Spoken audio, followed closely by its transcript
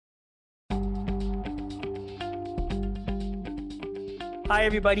Hi,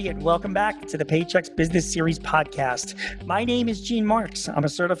 everybody, and welcome back to the Paychex Business Series podcast. My name is Gene Marks. I'm a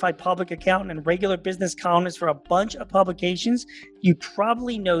certified public accountant and regular business columnist for a bunch of publications. You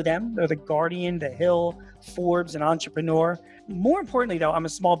probably know them. They're The Guardian, The Hill, Forbes, and Entrepreneur. More importantly, though, I'm a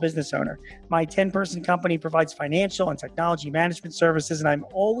small business owner. My 10-person company provides financial and technology management services, and I'm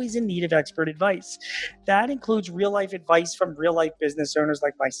always in need of expert advice. That includes real-life advice from real-life business owners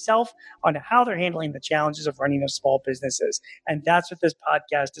like myself on how they're handling the challenges of running their small businesses. And that's what this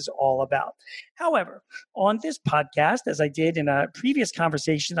podcast is all about. However, on this podcast, as I did in a previous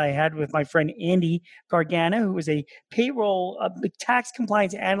conversation I had with my friend Andy Gargana, who is a payroll tax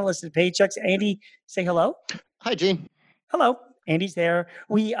compliance analyst at Paychex. Andy, say hello. Hi, Gene. Hello. Andy's there.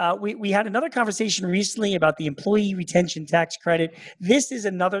 We had another conversation recently about the employee retention tax credit. This is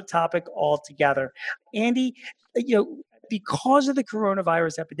another topic altogether. Andy, because of the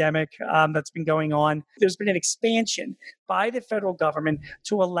coronavirus epidemic that's been going on, there's been an expansion by the federal government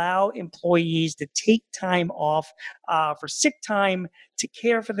to allow employees to take time off for sick time, to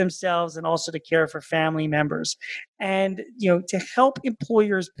care for themselves, and also to care for family members. And, to help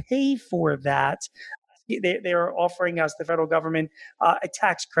employers pay for that, they are offering us, the federal government, a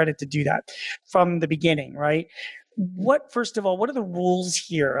tax credit to do that from the beginning, right? First of all, what are the rules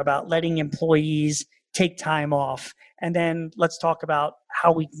here about letting employees take time off? And then let's talk about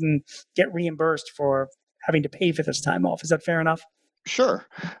how we can get reimbursed for having to pay for this time off. Is that fair enough? Sure.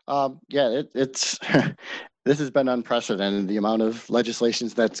 It's this has been unprecedented, the amount of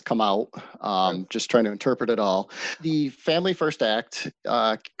legislations that's come out, just trying to interpret it all. The Family First Act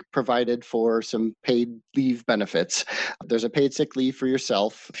provided for some paid leave benefits. There's a paid sick leave for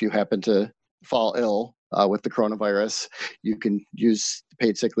yourself if you happen to fall ill with the coronavirus. You can use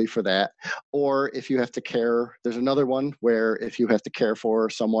paid sick leave for that. Or if you have to care, there's another one where if you have to care for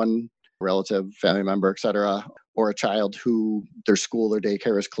someone, relative, family member, etc., or a child who their school or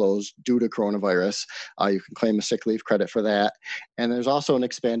daycare is closed due to coronavirus, you can claim a sick leave credit for that. And there's also an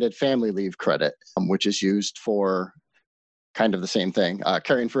expanded family leave credit, which is used for kind of the same thing,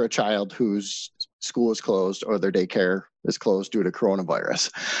 caring for a child whose school is closed or their daycare is closed due to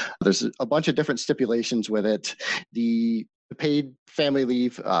coronavirus. There's a bunch of different stipulations with it. The paid family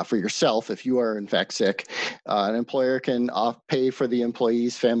leave for yourself, if you are in fact sick, an employer can pay for the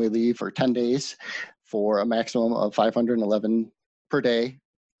employee's family leave for 10 days for a maximum of $511 per day,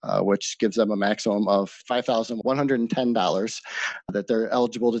 which gives them a maximum of $5,110 that they're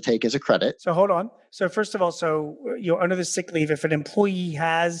eligible to take as a credit. So hold on. So first of all, under the sick leave, if an employee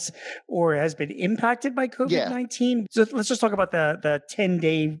has or has been impacted by COVID-19, so let's just talk about the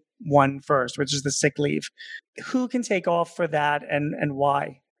 10-day one first, which is the sick leave. Who can take off for that and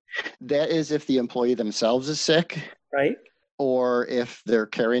why? That is if the employee themselves is sick. Right. Or if they're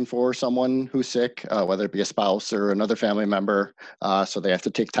caring for someone who's sick, whether it be a spouse or another family member, so they have to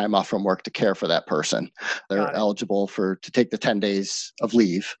take time off from work to care for that person. They're eligible to take the 10 days of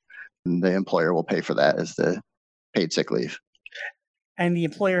leave, and the employer will pay for that as the paid sick leave. And the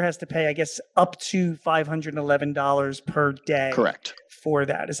employer has to pay, I guess, up to $511 per day. Correct. For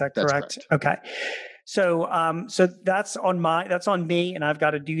that. Is that correct? That's correct. Okay. So that's on me, and I've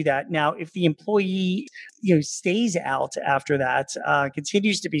got to do that. Now, if the employee, stays out after that,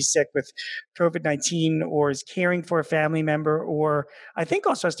 continues to be sick with COVID-19, or is caring for a family member, or I think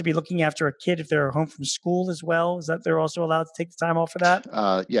also has to be looking after a kid if they're home from school as well, is that they're also allowed to take the time off for that?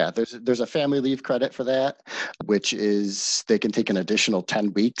 There's a family leave credit for that, which is they can take an additional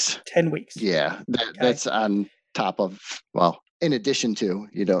 10 weeks. 10 weeks. Yeah, that's on top of, in addition to,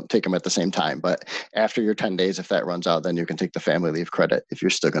 you don't take them at the same time, but after your 10 days, if that runs out, then you can take the family leave credit if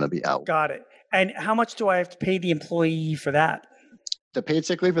you're still going to be out. Got it. And how much do I have to pay the employee for that? The paid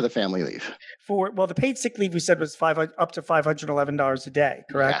sick leave or the family leave? The paid sick leave we said was up to $511 a day,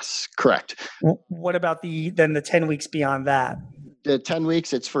 correct? Yes, correct. What about the 10 weeks beyond that? The 10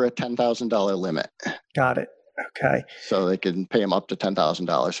 weeks, it's for a $10,000 limit. Got it. Okay. So they can pay them up to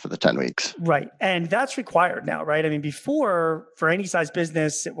 $10,000 for the 10 weeks. Right. And that's required now, right? I mean, before, for any size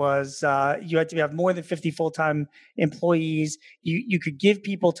business, it was you had to have more than 50 full-time employees. You could give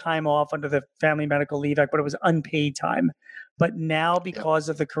people time off under the Family Medical Leave Act, but it was unpaid time. But now, because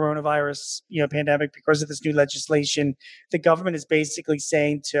of the coronavirus pandemic, because of this new legislation, the government is basically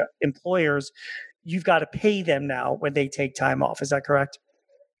saying to employers, you've got to pay them now when they take time off. Is that correct?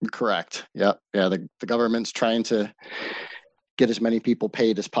 Correct. Yeah. The government's trying to get as many people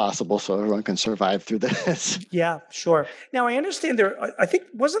paid as possible so everyone can survive through this. Yeah, sure. Now I understand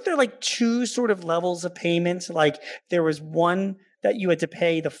wasn't there like two sort of levels of payment? Like there was one that you had to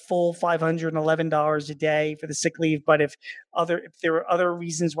pay the full $511 a day for the sick leave, but if there were other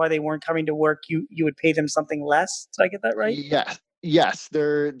reasons why they weren't coming to work, you would pay them something less. Did I get that right? Yeah. Yes,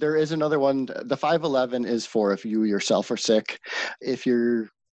 there is another one. The 511 is for if you yourself are sick. If you're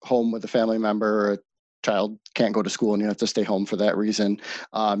home with a family member or a child can't go to school and you have to stay home for that reason,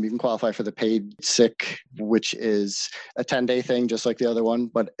 you can qualify for the paid sick, which is a 10-day thing, just like the other one,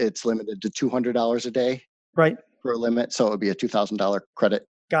 but it's limited to $200 a day Right. for a limit. So it would be a $2,000 credit.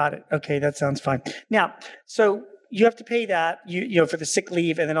 Got it. Okay, that sounds fine. Now, so you have to pay that, for the sick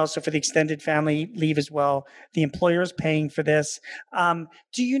leave and then also for the extended family leave as well. The employer is paying for this.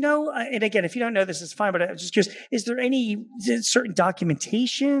 Do you know, and again, if you don't know this, it's fine, but I'm just curious, is there any certain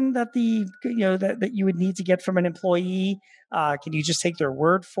documentation that that you would need to get from an employee? Can you just take their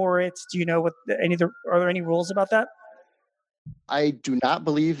word for it? Do you know are there any rules about that? I do not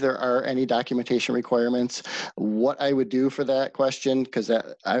believe there are any documentation requirements. What I would do for that question, because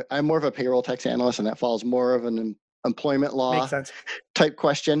I'm more of a payroll tax analyst and that falls more of an employment Makes law sense. type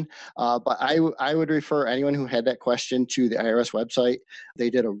question. But I would refer anyone who had that question to the IRS website. They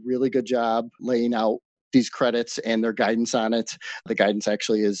did a really good job laying out these credits and their guidance on it. The guidance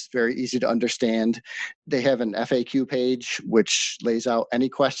actually is very easy to understand. They have an FAQ page, which lays out any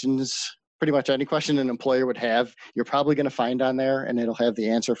questions. Pretty much any question an employer would have, you're probably going to find on there and it'll have the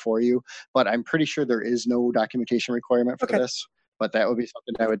answer for you. But I'm pretty sure there is no documentation requirement for Okay. this. But that would be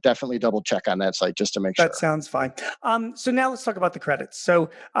something I would definitely double check on that site just to make That sure. sounds fine. So now let's talk about the credits.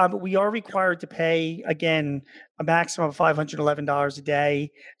 So we are required to pay, again, a maximum of $511 a day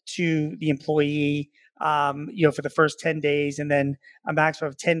to the employee, for the first 10 days, and then a maximum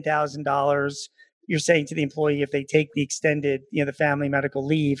of $10,000. You're saying to the employee if they take the extended, the family medical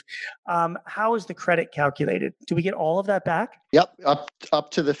leave. How is the credit calculated? Do we get all of that back? Yep,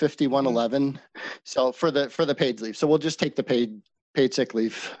 up to the 5111. So for the paid leave. So we'll just take the paid sick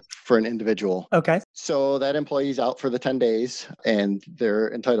leave for an individual. Okay. So that employee's out for the 10 days and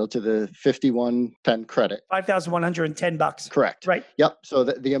they're entitled to the 5110 credit. $5,110. Correct. Right. Yep. So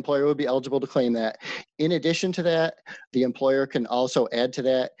the employer would be eligible to claim that. In addition to that, the employer can also add to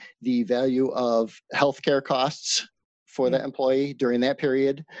that the value of healthcare costs for that employee during that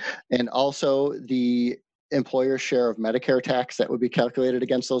period, and also the employer share of Medicare tax that would be calculated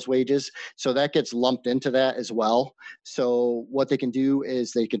against those wages. So that gets lumped into that as well. So what they can do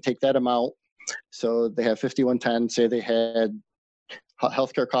is they can take that amount. So they have 5110, say they had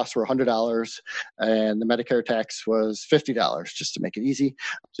healthcare costs were $100 and the Medicare tax was $50, just to make it easy.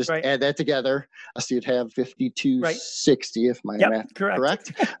 Just Right. add that together. So you'd have 5260 if my math is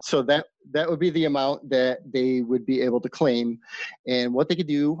correct. So that would be the amount that they would be able to claim. And what they could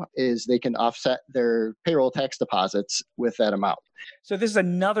do is they can offset their payroll tax deposits with that amount. So this is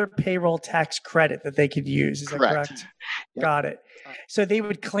another payroll tax credit that they could use. Is that correct? Yep. Got it. So they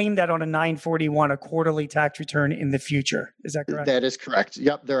would claim that on a 941, a quarterly tax return in the future. Is that correct? That is correct.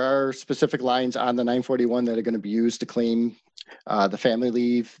 Yep. There are specific lines on the 941 that are going to be used to claim the family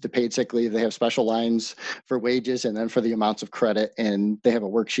leave, the paid sick leave. They have special lines for wages and then for the amounts of credit. And they have a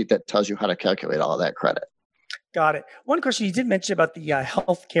worksheet that tells you how to calculate all of that credit. Got it. One question you did mention about the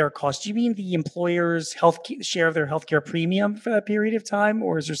healthcare cost. Do you mean the employer's share of their healthcare premium for that period of time,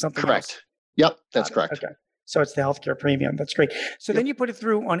 or is there something else? Yep, that's correct. Okay. So it's the healthcare premium. That's great. So then you put it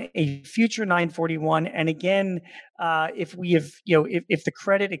through on a future 941. And again, if we have, if the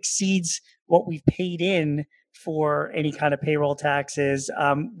credit exceeds what we've paid in for any kind of payroll taxes,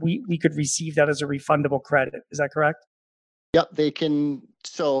 we could receive that as a refundable credit. Is that correct? Yep, they can.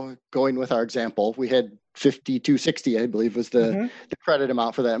 So going with our example, we had 5260, I believe, was the credit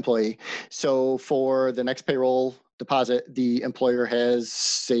amount for that employee. So for the next payroll deposit, the employer has,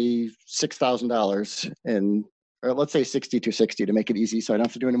 say, $6,000 in, or let's say 6260 to make it easy so I don't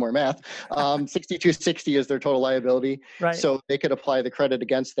have to do any more math. 6260 is their total liability. Right. So they could apply the credit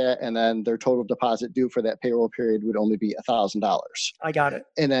against that, and then their total deposit due for that payroll period would only be $1,000. I got it.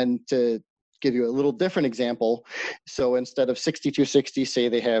 And then to give you a little different example, so instead of 6260, say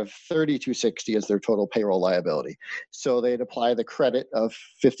they have 3260 as their total payroll liability. So they'd apply the credit of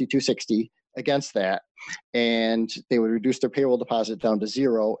 5260 against that, and they would reduce their payroll deposit down to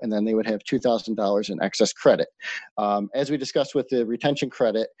zero, and then they would have $2,000 in excess credit. As we discussed with the retention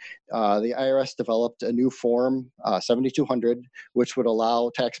credit, the IRS developed a new form, 7200, which would allow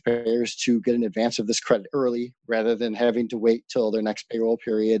taxpayers to get an advance of this credit early rather than having to wait till their next payroll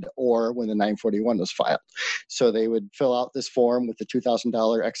period or when the 941 was filed. So they would fill out this form with the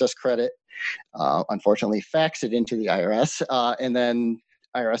 $2,000 excess credit, unfortunately fax it into the IRS, and then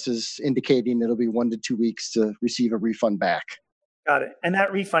IRS is indicating it'll be 1 to 2 weeks to receive a refund back. Got it. And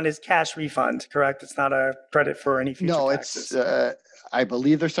that refund is cash refund, correct? It's not a credit for any future taxes. It's, I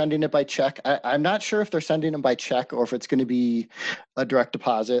believe they're sending it by check. I'm not sure if they're sending them by check or if it's going to be a direct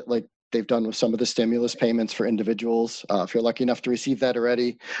deposit like they've done with some of the stimulus payments for individuals. If you're lucky enough to receive that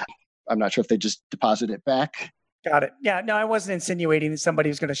already, I'm not sure if they just deposit it back. Got it. Yeah, no, I wasn't insinuating that somebody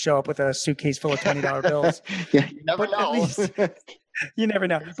was going to show up with a suitcase full of $20 bills. Yeah, you never But at know. least you never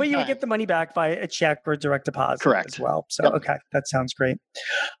know. But you would get the money back by a check or direct deposit Correct. as well. So, Yep. okay, that sounds great.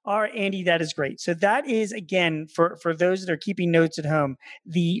 All right, Andy, that is great. So that is, again, for those that are keeping notes at home,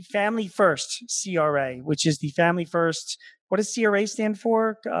 the Family First CRA, which is the Family First. What does CRA stand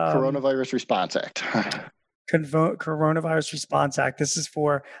for? Coronavirus Response Act. Coronavirus Response Act. This is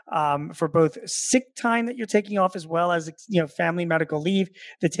for both sick time that you're taking off as well as family medical leave.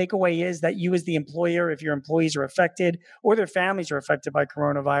 The takeaway is that you, as the employer, if your employees are affected or their families are affected by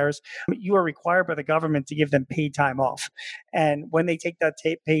coronavirus, you are required by the government to give them paid time off. And when they take that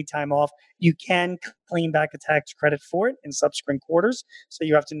paid time off, you can claim back a tax credit for it in subsequent quarters. So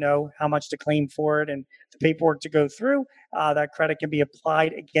you have to know how much to claim for it and the paperwork to go through. That credit can be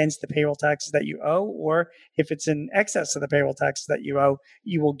applied against the payroll taxes that you owe, or if it's in excess of the payroll taxes that you owe,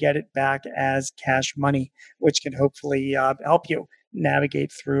 you will get it back as cash money, which can hopefully help you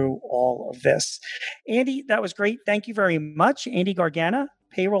navigate through all of this. Andy, that was great. Thank you very much. Andy Gargana,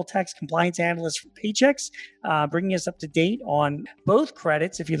 payroll tax compliance analyst for Paychex, bringing us up to date on both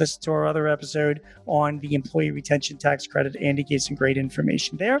credits. If you listen to our other episode on the employee retention tax credit, Andy gave some great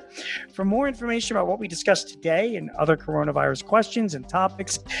information there. For more information about what we discussed today and other coronavirus questions and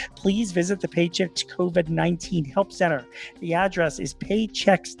topics, please visit the Paychex COVID-19 Help Center. The address is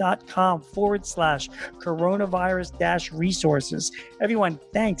paychex.com/coronavirus-resources. Everyone,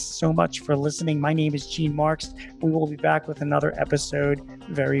 thanks so much for listening. My name is Gene Marks. We will be back with another episode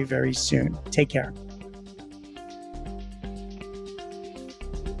very, very soon. Take care.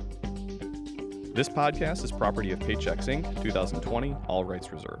 This podcast is property of Paychex Inc., 2020, all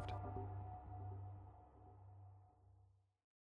rights reserved.